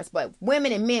sexist, of course, but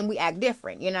women and men, we act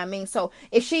different. You know what I mean? So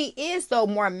if she is though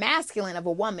more masculine of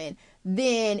a woman,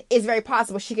 then it's very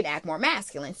possible she could act more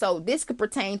masculine. So this could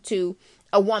pertain to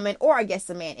a woman or I guess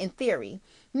a man in theory.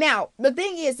 Now, the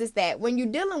thing is that when you're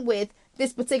dealing with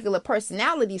this particular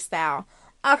personality style,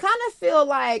 I kind of feel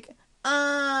like,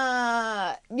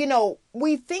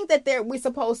 we think that we're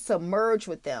supposed to merge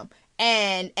with them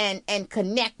and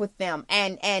connect with them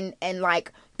and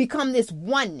like become this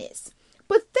oneness.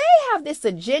 But they have this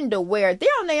agenda where they're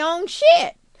on their own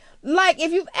shit. Like,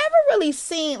 if you've ever really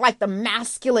seen, like, the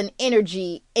masculine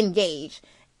energy engage,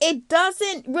 it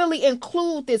doesn't really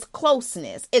include this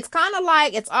closeness. It's kind of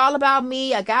like, it's all about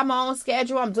me. I got my own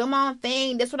schedule. I'm doing my own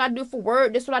thing. This is what I do for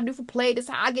work. This is what I do for play. This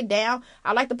is how I get down.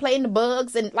 I like to play in the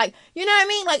bugs. And, like, you know what I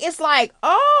mean? Like, it's like,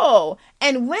 oh.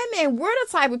 And women, we're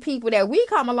the type of people that we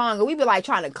come along and we be, like,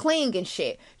 trying to cling and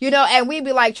shit. And we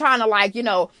be, like, trying to, like,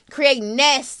 create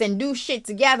nests and do shit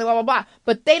together, blah, blah, blah.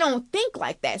 But they don't think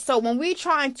like that. So when we're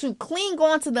trying to cling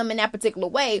on to them in that particular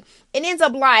way, it ends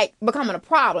up, like, becoming a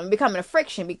problem, becoming a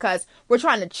friction, because we're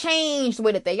trying to change the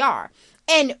way that they are.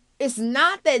 And it's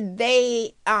not that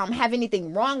they have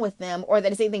anything wrong with them, or that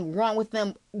there's anything wrong with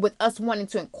them with us wanting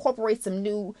to incorporate some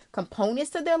new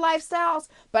components to their lifestyles.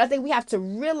 But I think we have to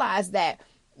realize that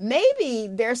maybe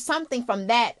there's something from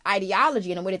that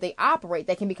ideology and the way that they operate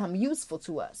that can become useful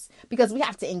to us, because we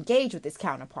have to engage with this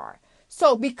counterpart.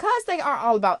 So because they are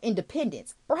all about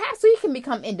independence, perhaps we can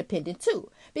become independent too.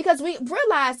 Because we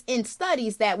realize in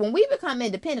studies that when we become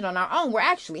independent on our own, we're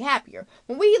actually happier.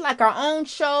 When we like our own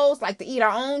shows, like to eat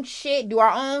our own shit, do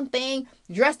our own thing,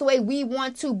 dress the way we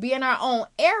want to, be in our own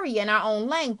area, in our own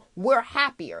lane, we're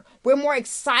happier. We're more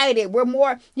excited. We're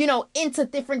more, into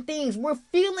different things. We're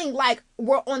feeling like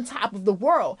we're on top of the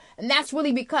world. And that's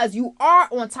really because you are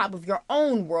on top of your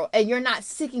own world and you're not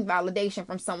seeking validation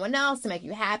from someone else to make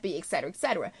you happy, etc.,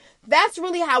 etc. That's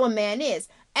really how a man is.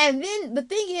 And then the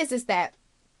thing is that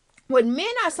what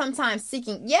men are sometimes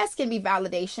seeking, yes, can be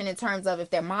validation in terms of if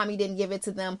their mommy didn't give it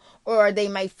to them, or they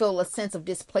might feel a sense of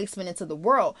displacement into the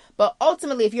world. But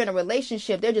ultimately, if you're in a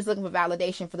relationship, they're just looking for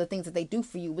validation for the things that they do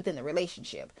for you within the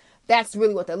relationship. That's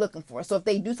really what they're looking for. So if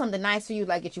they do something nice for you,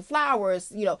 like get you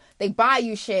flowers, they buy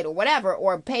you shit or whatever,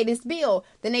 or pay this bill,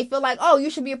 then they feel like, oh, you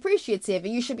should be appreciative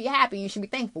and you should be happy. You should be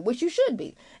thankful, which you should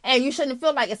be. And you shouldn't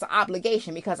feel like it's an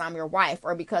obligation because I'm your wife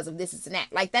or because of this and that.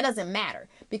 Like, that doesn't matter,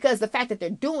 because the fact that they're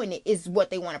doing it is what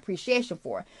they want appreciation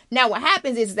for. Now, what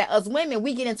happens is that us women,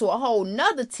 we get into a whole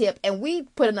nother tip and we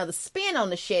put another spin on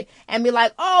the shit and be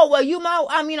like, oh, well, you my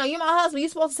husband, you're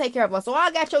supposed to take care of us. So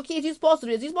I got your kids, you're supposed to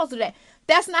do this, you're supposed to do that.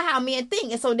 That's not how men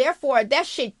think. And so therefore that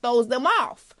shit throws them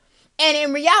off. And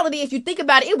in reality, if you think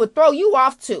about it, it would throw you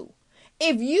off too.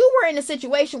 If you were in a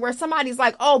situation where somebody's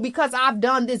like, oh, because I've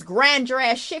done this grandeur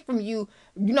ass shit from you,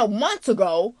 months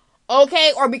ago,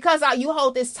 okay, or because you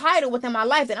hold this title within my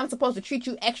life that I'm supposed to treat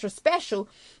you extra special,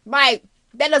 like,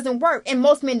 that doesn't work. And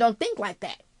most men don't think like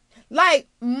that. Like,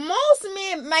 most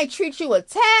men might treat you a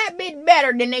tad bit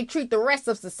better than they treat the rest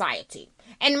of society.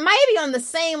 And maybe on the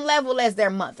same level as their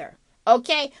mother.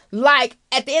 Okay? Like,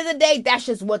 at the end of the day, that's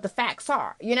just what the facts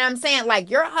are. You know what I'm saying?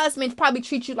 Like, your husband probably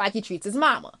treats you like he treats his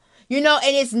mama. And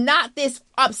it's not this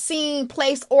obscene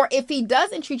place, or if he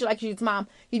doesn't treat you like he treats his mom,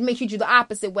 he may treat you the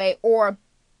opposite way, or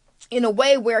in a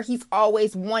way where he's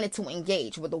always wanted to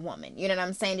engage with a woman. You know what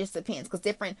I'm saying? It just depends, because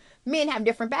different men have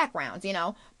different backgrounds,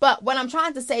 But what I'm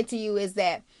trying to say to you is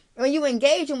that when you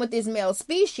engaging with this male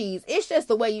species, it's just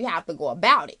the way you have to go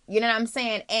about it. You know what I'm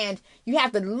saying? And you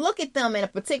have to look at them in a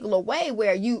particular way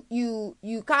where you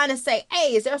kind of say,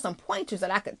 hey, is there some pointers that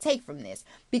I could take from this?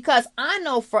 Because I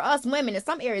know for us women, in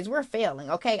some areas, we're failing,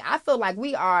 okay? I feel like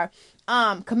we are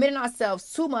committing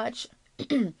ourselves too much.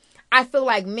 I feel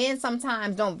like men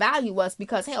sometimes don't value us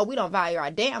because, hell, we don't value our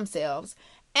damn selves.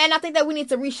 And I think that we need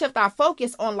to reshift our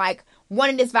focus on, like,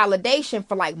 wanting this validation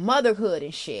for, like, motherhood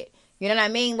and shit. You know what I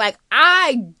mean? Like,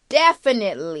 I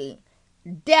definitely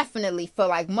feel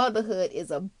like motherhood is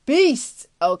a beast,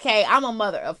 okay? I'm a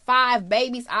mother of 5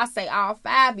 babies. I say all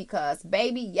 5 because,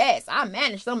 baby, yes, I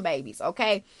manage them babies,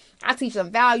 okay? I teach them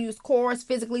values, course,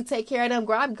 physically take care of them.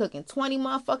 Girl, I be cooking 20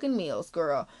 motherfucking meals,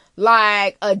 girl.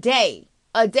 Like, a day,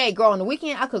 girl. On the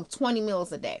weekend, I cook 20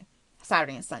 meals a day.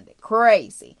 Saturday and Sunday.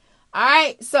 Crazy. All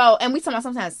right? So, and we talk about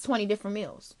sometimes 20 different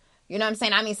meals. You know what I'm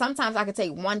saying? I mean, sometimes I could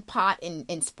take one pot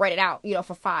and spread it out,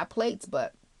 for 5 plates,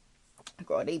 but,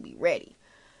 girl, they be ready.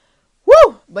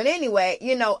 Woo! But anyway,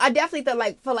 I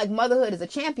definitely feel like motherhood is a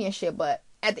championship, but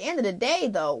at the end of the day,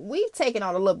 though, we've taken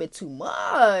on a little bit too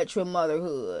much with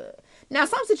motherhood. Now,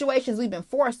 some situations we've been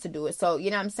forced to do it. So,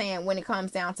 you know what I'm saying? When it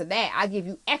comes down to that, I give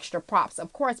you extra props,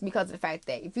 of course, because of the fact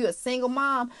that if you're a single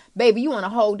mom, baby, you on a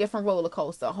whole different roller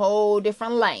coaster, a whole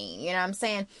different lane. You know what I'm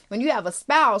saying? When you have a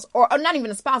spouse, or not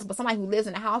even a spouse, but somebody who lives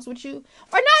in the house with you,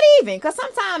 or not even, because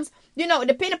sometimes,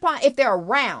 depending upon if they're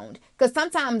around, because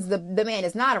sometimes the man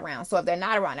is not around. So if they're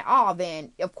not around at all,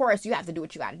 then, of course, you have to do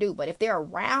what you got to do. But if they're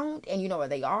around and you know where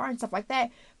they are and stuff like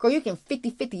that, girl, you can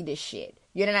 50-50 this shit.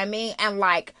 You know what I mean? And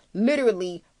like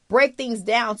literally break things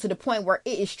down to the point where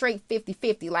it is straight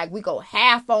 50-50. Like we go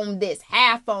half on this,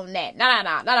 half on that. Nah.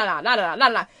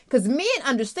 Because men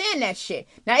understand that shit.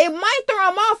 Now it might throw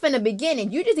them off in the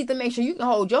beginning. You just need to make sure you can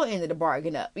hold your end of the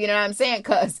bargain up. You know what I'm saying?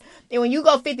 Because when you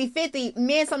go 50-50,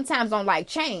 men sometimes don't like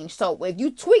change. So if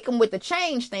you tweak them with the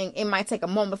change thing, it might take a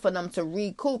moment for them to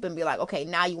recoup and be like, okay,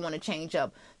 now you want to change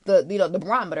up the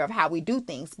barometer of how we do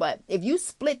things. But if you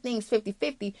split things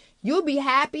 50-50, you'll be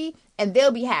happy and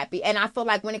they'll be happy. And I feel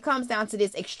like when it comes down to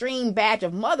this extreme badge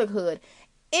of motherhood,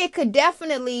 it could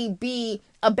definitely be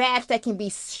a badge that can be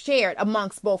shared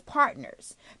amongst both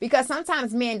partners. Because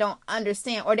sometimes men don't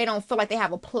understand, or they don't feel like they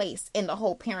have a place in the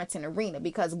whole parenting arena,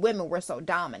 because women were so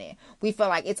dominant. We feel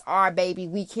like it's our baby,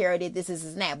 we carried it, this is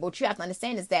his nap. But what you have to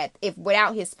understand is that if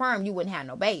without his sperm, you wouldn't have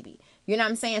no baby. You know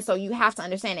what I'm saying? So you have to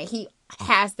understand that he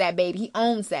has that baby. He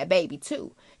owns that baby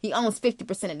too. He owns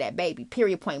 50% of that baby.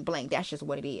 Period, point blank. That's just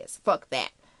what it is. Fuck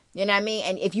that. You know what I mean?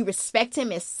 And if you respect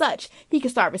him as such, he can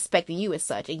start respecting you as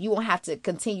such. And you won't have to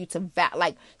continue to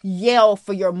yell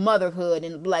for your motherhood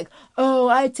and like, oh,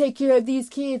 I take care of these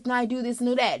kids and I do this and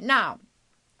do that. Now,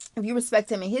 if you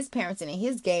respect him and his parents and in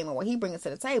his game and what he brings to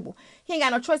the table, he ain't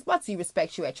got no choice but to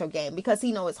respect you at your game, because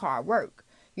he know it's hard work.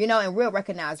 And real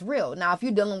recognize real. Now, if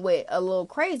you're dealing with a little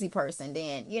crazy person,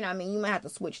 then, you might have to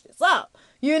switch this up,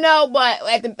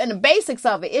 but in the basics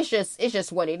of it, it's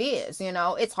just what it is.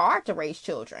 It's hard to raise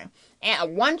children.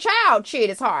 And one child, shit,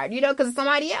 it's hard, because it's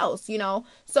somebody else,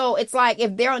 So it's like,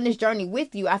 if they're on this journey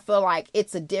with you, I feel like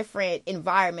it's a different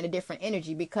environment, a different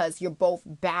energy, because you're both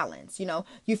balanced,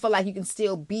 You feel like you can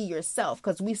still be yourself,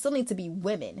 because we still need to be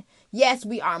women. Yes,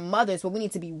 we are mothers, but we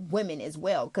need to be women as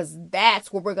well, because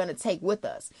that's what we're going to take with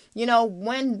us.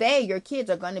 One day your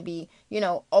kids are going to be,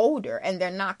 older, and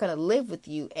they're not going to live with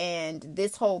you. And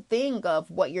this whole thing of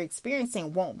what you're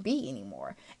experiencing won't be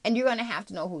anymore. And you're going to have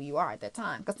to know who you are at that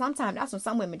time. Because sometimes that's when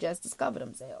some women just discover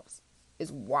themselves.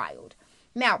 It's wild.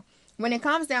 Now, when it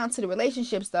comes down to the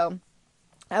relationships, though,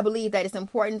 I believe that it's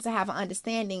important to have an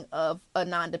understanding of a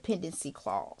non-dependency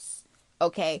clause.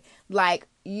 Okay? Like,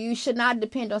 you should not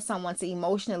depend on someone to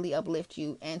emotionally uplift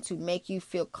you and to make you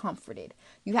feel comforted.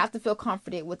 You have to feel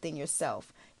comforted within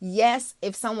yourself. Yes,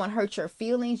 if someone hurt your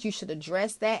feelings, you should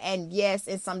address that. And yes,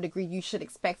 in some degree, you should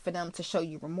expect for them to show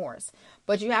you remorse.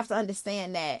 But you have to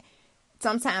understand that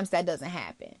sometimes that doesn't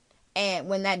happen. And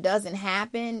when that doesn't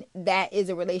happen, that is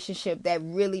a relationship that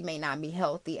really may not be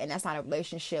healthy. And that's not a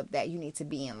relationship that you need to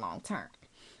be in long term.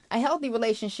 A healthy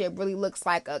relationship really looks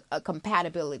like a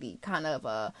compatibility, kind of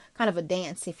a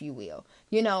dance, if you will.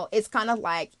 It's kind of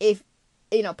like if,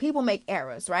 people make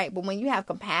errors, right? But when you have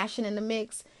compassion in the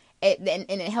mix, in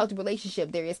a healthy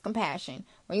relationship, there is compassion.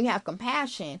 When you have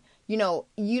compassion, you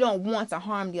don't want to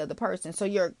harm the other person. So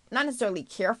you're not necessarily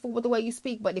careful with the way you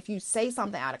speak, but if you say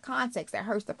something out of context that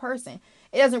hurts the person,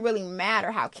 it doesn't really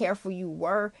matter how careful you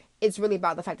were. It's really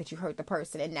about the fact that you hurt the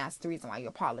person, and that's the reason why you're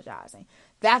apologizing.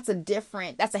 That's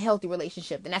a healthy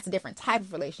relationship, and that's a different type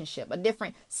of relationship, a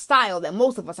different style that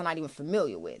most of us are not even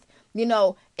familiar with.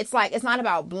 It's like, it's not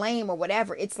about blame or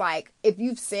whatever. It's like, if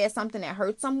you've said something that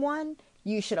hurt someone,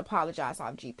 you should apologize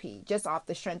off GP, just off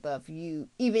the strength of you,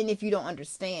 even if you don't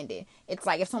understand it. It's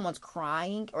like if someone's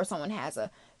crying or someone has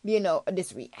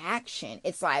this reaction,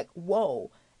 it's like,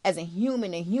 whoa, as a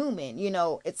human,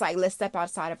 it's like, let's step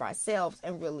outside of ourselves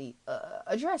and really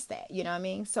address that. You know what I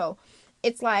mean? So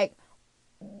it's like,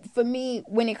 for me,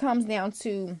 when it comes down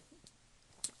to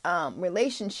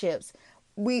relationships,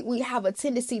 we have a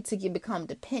tendency to become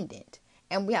dependent.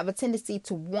 And we have a tendency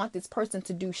to want this person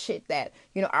to do shit that,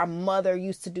 our mother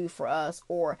used to do for us,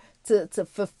 or to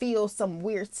fulfill some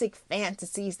weird, sick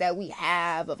fantasies that we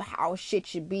have of how shit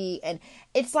should be. And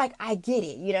it's like, I get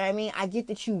it. You know what I mean? I get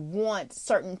that you want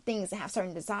certain things and have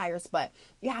certain desires, but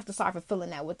you have to start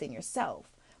fulfilling that within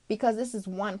yourself. Because this is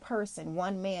one person,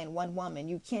 one man, one woman.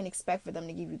 You can't expect for them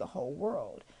to give you the whole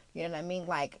world. You know what I mean?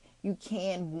 Like, you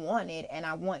can want it, and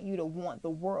I want you to want the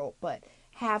world, but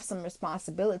have some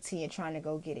responsibility in trying to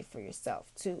go get it for yourself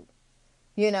too.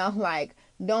 Like,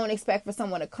 don't expect for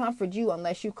someone to comfort you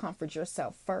unless you comfort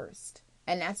yourself first.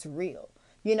 And that's real.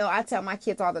 I tell my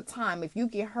kids all the time, if you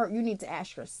get hurt, you need to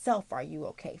ask yourself, are you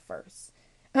okay first?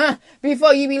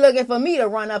 Before you be looking for me to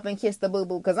run up and kiss the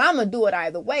boo-boo, because I'm going to do it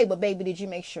either way. But baby, did you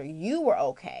make sure you were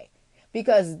okay?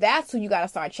 Because that's who you got to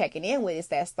start checking in with, is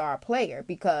that star player.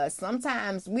 Because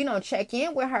sometimes we don't check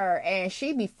in with her and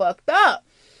she be fucked up.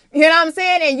 You know what I'm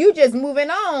saying? And you just moving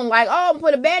on like, oh,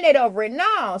 put a Band-Aid over it.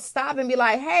 No, stop and be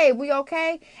like, hey, we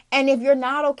okay? And if you're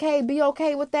not okay, be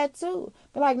okay with that too.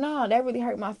 Be like, no, that really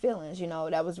hurt my feelings.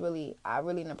 That was really, I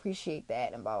really didn't appreciate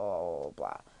that, and blah, blah, blah,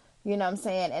 blah. You know what I'm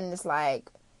saying? And it's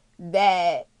like,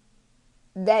 that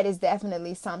is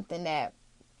definitely something that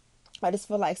I just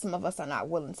feel like some of us are not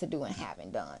willing to do and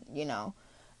haven't done,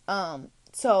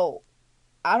 So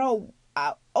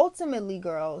ultimately,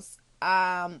 girls,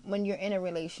 when you're in a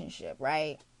relationship,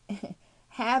 right,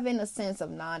 having a sense of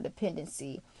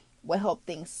non-dependency will help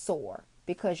things soar,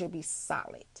 because you'll be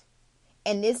solid.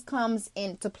 And this comes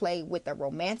into play with a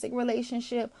romantic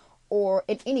relationship or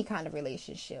in any kind of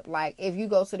relationship. Like, if you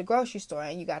go to the grocery store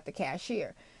and you got the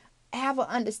cashier, have an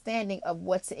understanding of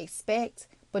what to expect,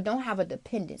 but don't have a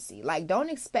dependency. Like, don't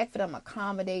expect for them to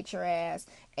accommodate your ass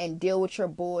and deal with your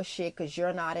bullshit because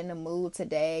you're not in the mood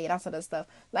today and that sort of stuff.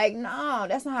 Like, no,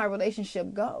 that's not how a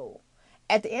relationship go.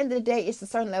 At the end of the day, it's a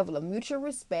certain level of mutual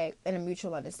respect and a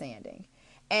mutual understanding.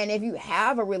 And if you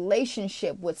have a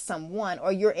relationship with someone,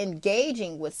 or you're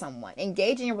engaging with someone,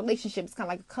 engaging in a relationship is kind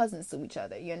of like cousins to each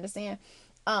other. You understand?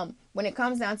 When it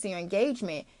comes down to your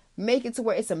engagement, make it to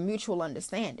where it's a mutual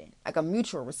understanding, like a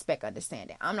mutual respect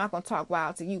understanding. I'm not going to talk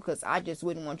wild to you because I just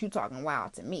wouldn't want you talking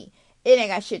wild to me. It ain't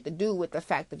got shit to do with the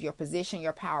fact of your position,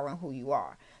 your power, and who you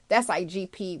are. That's like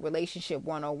GP relationship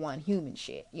 101 human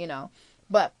shit,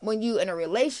 But when you in a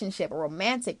relationship, a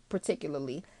romantic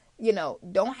particularly,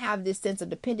 don't have this sense of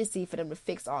dependency for them to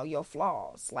fix all your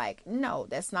flaws. Like, no,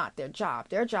 that's not their job.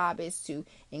 Their job is to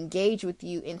engage with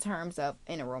you in terms of,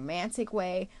 in a romantic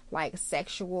way, like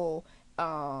sexual,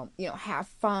 have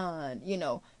fun,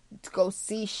 to go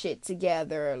see shit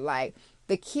together, like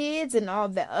the kids and all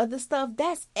that other stuff.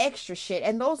 That's extra shit.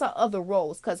 And those are other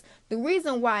roles. Because the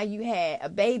reason why you had a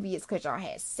baby is because y'all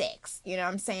had sex. You know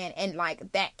what I'm saying? And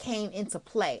like, that came into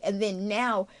play. And then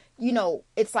now,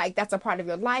 it's like, that's a part of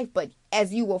your life. But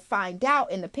as you will find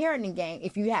out in the parenting game,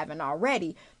 if you haven't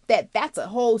already, that's a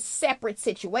whole separate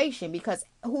situation, because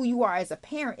who you are as a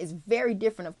parent is very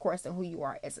different, of course, than who you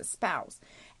are as a spouse.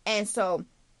 And so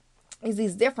it's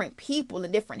these different people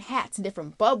and different hats and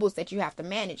different bubbles that you have to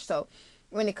manage. So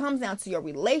when it comes down to your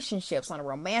relationships on a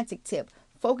romantic tip,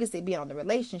 focus it be on the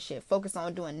relationship. Focus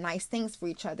on doing nice things for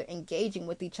each other, engaging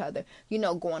with each other,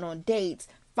 going on dates,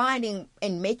 finding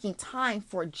and making time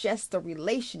for just the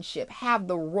relationship. Have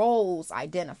the roles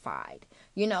identified.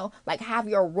 like have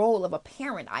your role of a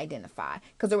parent identify,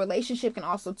 because a relationship can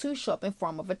also too show up in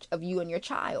form of you and your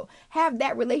child. Have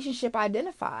that relationship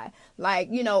identify, like,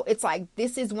 it's like,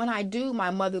 this is when I do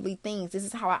my motherly things, this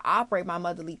is how I operate my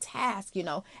motherly task,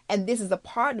 and this is a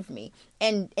part of me.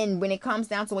 And when it comes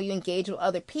down to when you engage with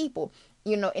other people,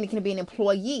 and it can be an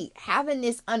employee, having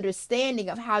this understanding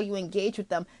of how you engage with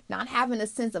them, not having a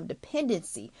sense of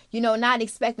dependency, not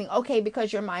expecting, okay,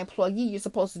 because you're my employee, you're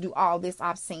supposed to do all this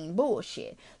obscene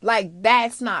bullshit. Like,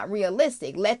 that's not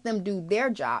realistic. Let them do their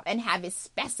job and have it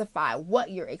specify what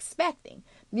you're expecting.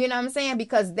 You know what I'm saying?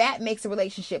 Because that makes a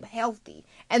relationship healthy.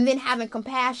 And then having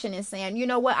compassion and saying, you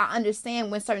know what, I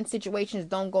understand when certain situations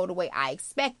don't go the way I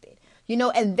expected.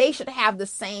 And they should have the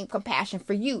same compassion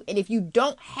for you. And if you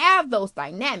don't have those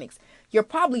dynamics, you're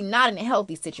probably not in a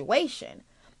healthy situation.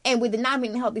 And with it not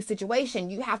being a healthy situation,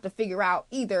 you have to figure out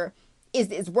either, is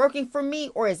this working for me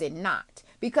or is it not?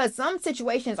 Because some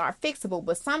situations are fixable,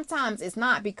 but sometimes it's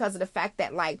not, because of the fact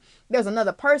that, like, there's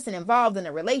another person involved in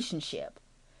a relationship.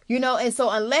 And so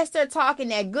unless they're talking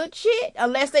that good shit,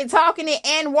 unless they're talking it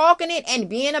and walking it and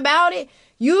being about it,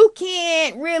 you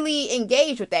can't really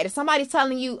engage with that. If somebody's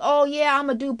telling you, oh yeah, I'm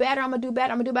going to do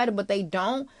better, but they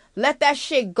don't, let that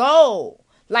shit go.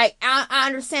 Like, I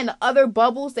understand the other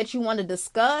bubbles that you want to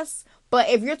discuss, but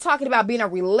if you're talking about being a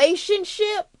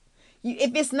relationship,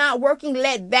 if it's not working,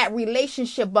 let that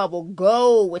relationship bubble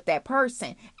go with that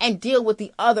person and deal with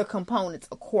the other components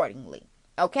accordingly.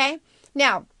 Okay?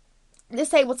 Now, this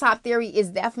tabletop theory is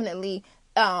definitely,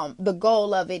 the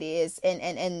goal of it is,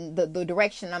 and the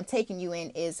direction I'm taking you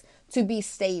in is to be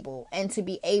stable and to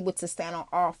be able to stand on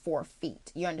all 4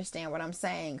 feet. You understand what I'm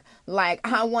saying? Like,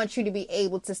 I want you to be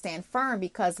able to stand firm,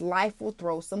 because life will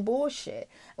throw some bullshit.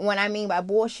 What I mean by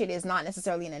bullshit is not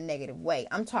necessarily in a negative way.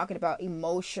 I'm talking about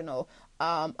emotional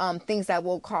things that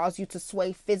will cause you to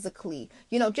sway physically,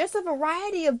 just a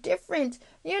variety of different,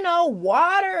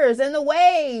 waters and the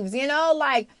waves,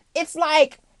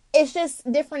 it's just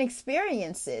different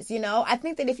experiences, I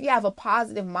think that if you have a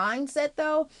positive mindset,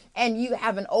 though, and you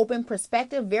have an open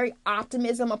perspective, very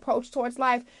optimism approach towards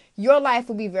life, your life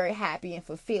will be very happy and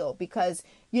fulfilled, because,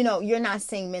 you're not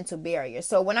seeing mental barriers.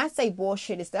 So when I say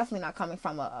bullshit, it's definitely not coming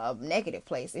from a negative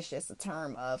place. It's just a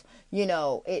term of,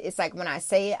 it's like when I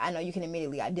say it, I know you can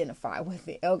immediately identify with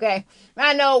it. Okay.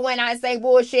 I know when I say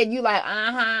bullshit, you like,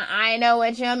 I know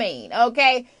what you mean.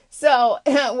 Okay. So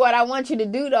what I want you to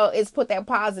do, though, is put that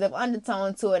positive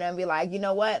undertone to it and be like, you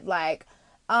know what? Like,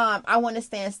 I want to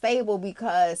stand stable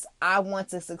because I want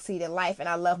to succeed in life and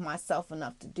I love myself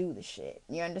enough to do the shit.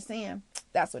 You understand?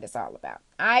 That's what it's all about.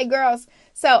 All right, girls.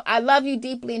 So I love you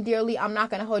deeply and dearly. I'm not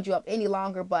going to hold you up any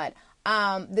longer, but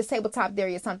this tabletop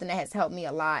theory is something that has helped me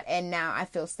a lot, and now I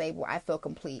feel stable. I feel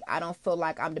complete. I don't feel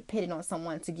like I'm dependent on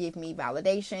someone to give me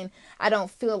validation. I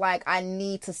don't feel like I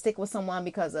need to stick with someone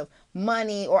because of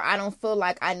money, or I don't feel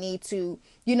like I need to,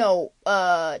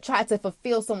 try to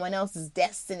fulfill someone else's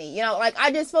destiny. Like,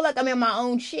 I just feel like I'm in my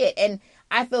own shit, and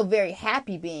I feel very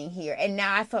happy being here. And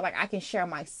now I feel like I can share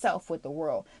myself with the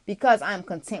world because I'm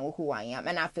content with who I am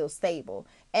and I feel stable.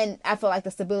 And I feel like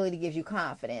the stability gives you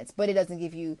confidence, but it doesn't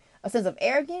give you a sense of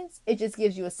arrogance. It just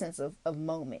gives you a sense of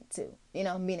moment too, being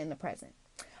in the present.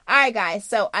 All right, guys.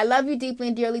 So I love you deeply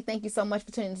and dearly. Thank you so much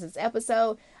for tuning into this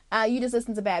episode. You just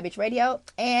listened to Bad Bitch Radio,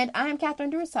 and I am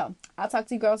Catherine DeRusso. I'll talk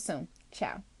to you girls soon.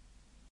 Ciao.